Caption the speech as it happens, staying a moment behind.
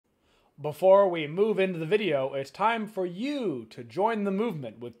Before we move into the video, it's time for you to join the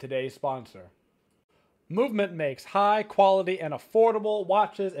movement with today's sponsor. Movement makes high quality and affordable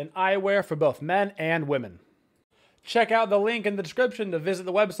watches and eyewear for both men and women. Check out the link in the description to visit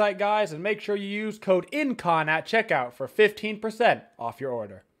the website, guys, and make sure you use code Incon at checkout for 15% off your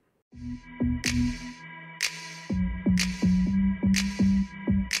order.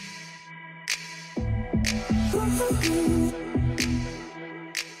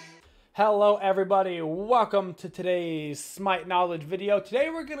 Hello everybody, welcome to today's Smite knowledge video. Today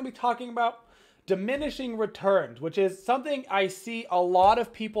we're going to be talking about diminishing returns, which is something I see a lot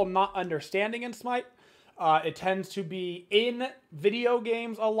of people not understanding in Smite. It tends to be in video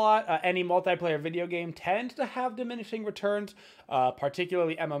games a lot. Any multiplayer video game tends to have diminishing returns.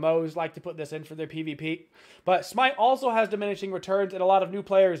 Particularly MMOs like to put this in for their PvP. But Smite also has diminishing returns, and a lot of new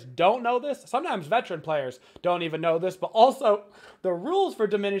players don't know this. Sometimes veteran players don't even know this. But also, the rules for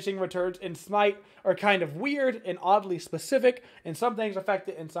diminishing returns in Smite are kind of weird and oddly specific. And some things affect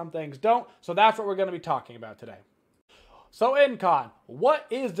it and some things don't. So that's what we're going to be talking about today. So Incon, what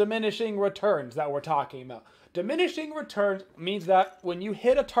is diminishing returns that we're talking about? Diminishing returns means that when you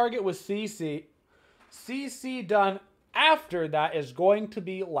hit a target with CC done after that is going to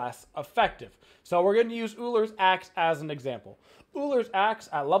be less effective. So we're going to use Woojer's axe as an example. Woojer's axe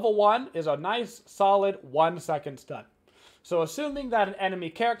at level 1 is a nice solid 1 second stun. So assuming that an enemy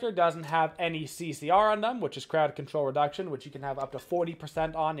character doesn't have any CCR on them, which is crowd control reduction, which you can have up to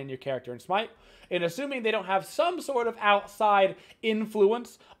 40% on in your character in Smite, and assuming they don't have some sort of outside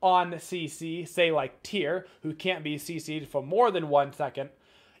influence on CC, say like Tier, who can't be CC'd for more than 1 second,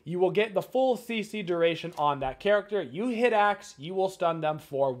 you will get the full CC duration on that character. You hit axe, you will stun them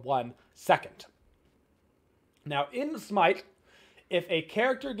for 1 second. Now in Smite, if a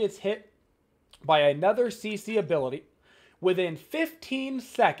character gets hit by another CC ability, within 15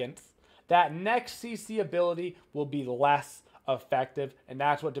 seconds, that next CC ability will be less effective, and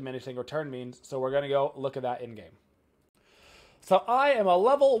that's what diminishing return means. So we're going to go look at that in-game. So I am a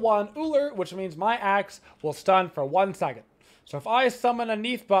level 1 Woojer, which means my axe will stun for 1 second. So if I summon a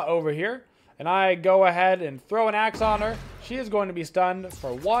Neathbot over here, and I go ahead and throw an axe on her, she is going to be stunned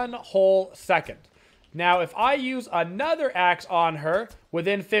for 1 whole second. Now if I use another axe on her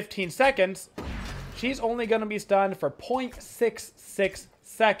within 15 seconds, she's only going to be stunned for 0.66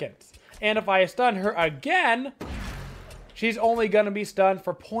 seconds. And if I stun her again, she's only going to be stunned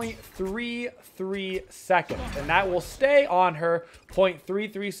for 0.33 seconds. And that will stay on her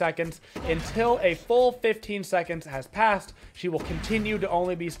 0.33 seconds until a full 15 seconds has passed. She will continue to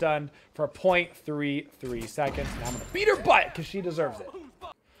only be stunned for 0.33 seconds. And I'm going to beat her butt because she deserves it.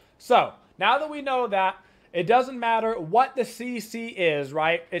 So, now that we know that, it doesn't matter what the CC is,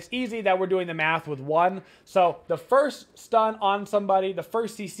 right? It's easy that we're doing the math with 1. So the first stun on somebody, the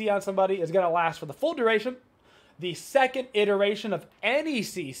first CC on somebody is going to last for the full duration. The second iteration of any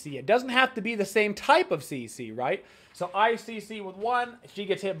CC, it doesn't have to be the same type of CC, right? So I CC with 1, if she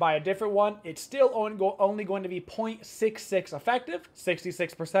gets hit by a different one, it's still only going to be 0.66 effective,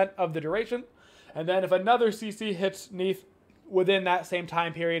 66% of the duration. And then if another CC hits Neath within that same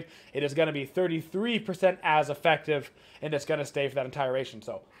time period, it is going to be 33% as effective, and it's going to stay for that entire duration.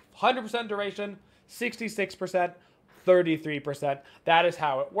 So 100% duration, 66%, 33%. That is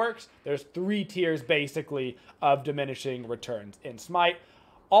how it works. There's 3 tiers basically of diminishing returns in Smite.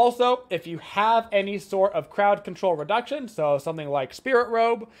 Also, if you have any sort of crowd control reduction, so something like Spirit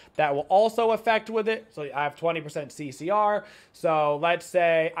Robe, that will also affect with it. So I have 20% CCR. So let's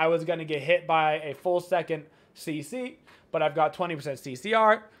say I was going to get hit by a full second CC, but I've got 20%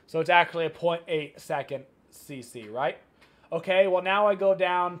 CCR, so it's actually a 0.8 second CC, right? Okay, well now I go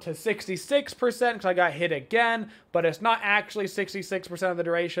down to 66% because I got hit again, but it's not actually 66% of the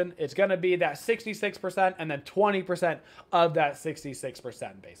duration. It's going to be that 66% and then 20% of that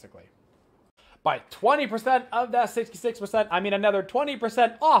 66%, basically. By 20% of that 66%, I mean another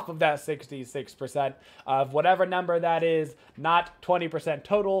 20% off of that 66% of whatever number that is, not 20%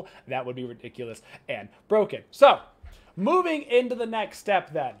 total. That would be ridiculous and broken. So, moving into the next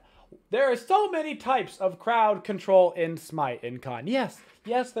step then. There are so many types of crowd control in Smite Incon.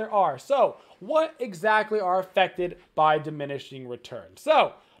 Yes, there are. So, what exactly are affected by diminishing returns?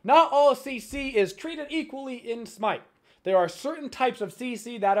 So, not all CC is treated equally in Smite. There are certain types of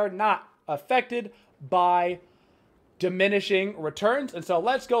CC that are not affected by diminishing returns, and so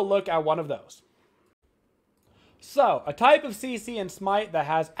let's go look at one of those. So, a type of CC in Smite that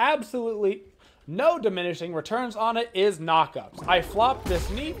has absolutely no diminishing returns on it is knockups. I flopped this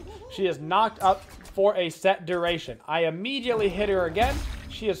Neath. She is knocked up for a set duration. I immediately hit her again.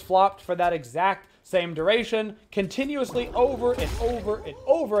 She is flopped for that exact same duration, continuously over and over and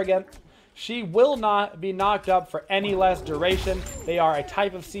over again. She will not be knocked up for any less duration. They are a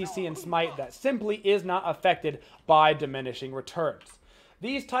type of CC in Smite that simply is not affected by diminishing returns.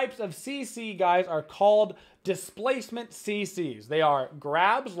 These types of CC, guys, are called displacement CCs. They are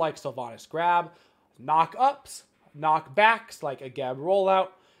grabs, like Sylvanas grab, knock-ups, knockbacks, like a Geb rollout,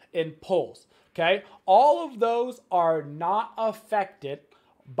 and pulls. Okay? All of those are not affected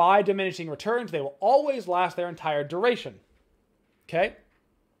by diminishing returns. They will always last their entire duration. Okay?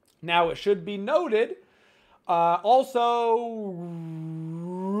 Now, it should be noted, also,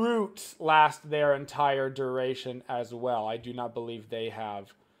 roots last their entire duration as well. I do not believe they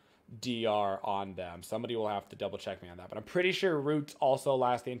have DR on them. Somebody will have to double check me on that, but I'm pretty sure roots also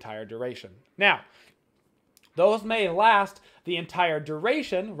last the entire duration. Now, those may last the entire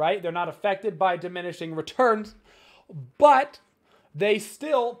duration, right? They're not affected by diminishing returns, but they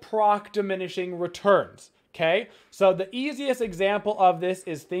still proc diminishing returns. Okay, so the easiest example of this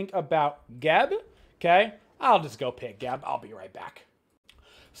is think about Geb. Okay, I'll just go pick Geb. I'll be right back.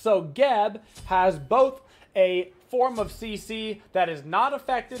 So Geb has both a form of CC that is not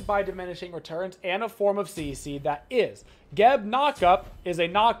affected by diminishing returns and a form of CC that is. Geb knockup is a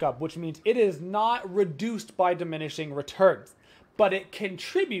knockup, which means it is not reduced by diminishing returns, but it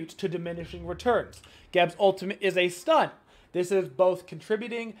contributes to diminishing returns. Geb's ultimate is a stun. This is both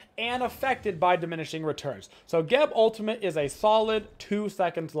contributing and affected by diminishing returns. So Geb ultimate is a solid 2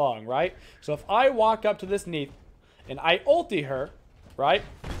 seconds long, right? So if I walk up to this Neath and I ulti her, right?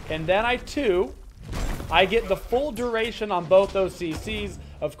 And then I get the full duration on both those CCs,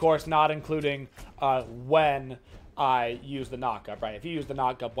 of course, not including when I use the knockup, right? If you use the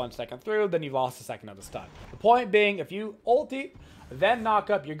knockup 1 second through, then you've lost a second of the stun. The point being, if you ulti, then knock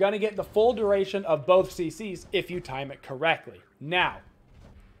up, you're going to get the full duration of both CCs if you time it correctly. Now,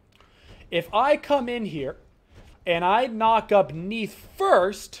 if I come in here and I knock up Neath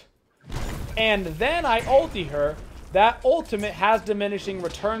first, and then I ulti her, that ultimate has diminishing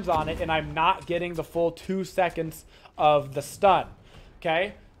returns on it, and I'm not getting the full 2 seconds of the stun.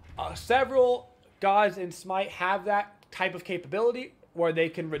 Okay? Several gods in Smite have that type of capability where they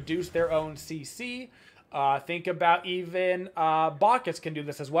can reduce their own CC. Think about even Bacchus can do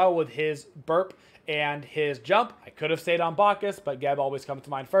this as well with his burp and his jump. I could have stayed on Bacchus, but Geb always comes to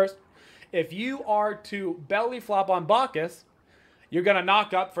mind first. If you are to belly flop on Bacchus, you're going to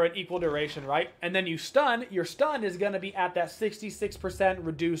knock up for an equal duration, right? And then you stun. Your stun is going to be at that 66%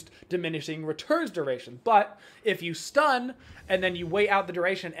 reduced diminishing returns duration. But if you stun and then you wait out the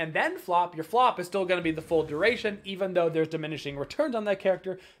duration and then flop, your flop is still going to be the full duration, even though there's diminishing returns on that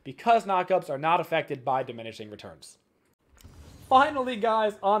character, because knockups are not affected by diminishing returns. Finally,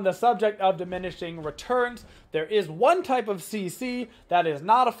 guys, on the subject of diminishing returns, there is one type of CC that is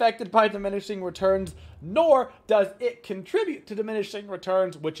not affected by diminishing returns, nor does it contribute to diminishing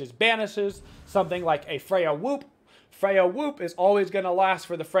returns, which is banishes, something like a Freya Whoop. Freya Whoop is always going to last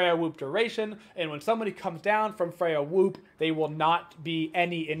for the Freya Whoop duration, and when somebody comes down from Freya Whoop, they will not be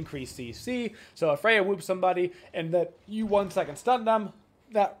any increased CC. So if Freya Whoops somebody and that you 1 second stun them,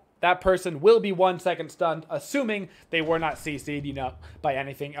 that person will be 1 second stunned, assuming they were not CC'd, you know, by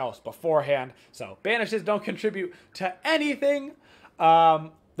anything else beforehand. So banishes don't contribute to anything.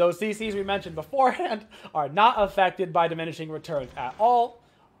 Those CCs we mentioned beforehand are not affected by diminishing returns at all.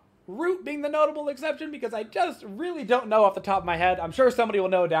 Root being the notable exception, because I just really don't know off the top of my head. I'm sure somebody will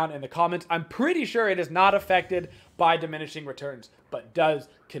know down in the comments. I'm pretty sure it is not affected by diminishing returns, but does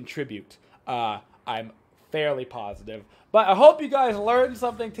contribute. I'm fairly positive. But I hope you guys learned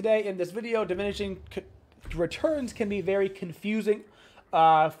something today in this video. Diminishing returns can be very confusing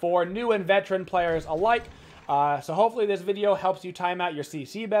for new and veteran players alike. So hopefully this video helps you time out your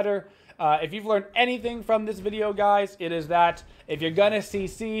CC better. If you've learned anything from this video, guys, it is that if you're gonna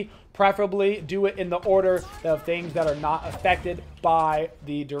CC, preferably do it in the order of things that are not affected by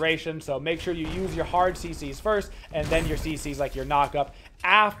the duration. So make sure you use your hard CCs first, and then your CCs like your knockup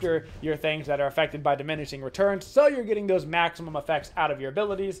after your things that are affected by diminishing returns, so you're getting those maximum effects out of your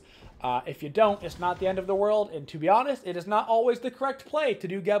abilities. If you don't, it's not the end of the world, and to be honest, it is not always the correct play to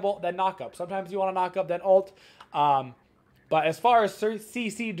do Geb ult, then knockup. Sometimes you want to knock up, then ult. But as far as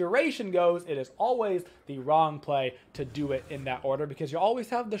CC duration goes, it is always the wrong play to do it in that order, because you always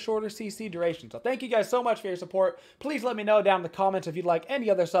have the shorter CC duration. So thank you guys so much for your support. Please let me know down in the comments if you'd like any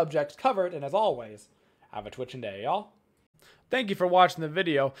other subjects covered, and as always, have a twitchin' day, y'all. Thank you for watching the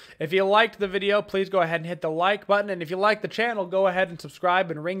video. If you liked the video, please go ahead and hit the like button. And if you like the channel, go ahead and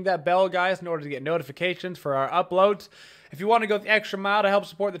subscribe and ring that bell, guys, in order to get notifications for our uploads. If you want to go the extra mile to help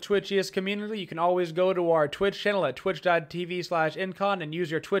support the Twitchiest community, you can always go to our Twitch channel at twitch.tv/Incon and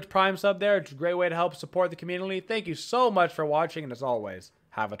use your Twitch Prime sub there. It's a great way to help support the community. Thank you so much for watching, and as always,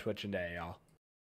 Have a twitchin' day, y'all.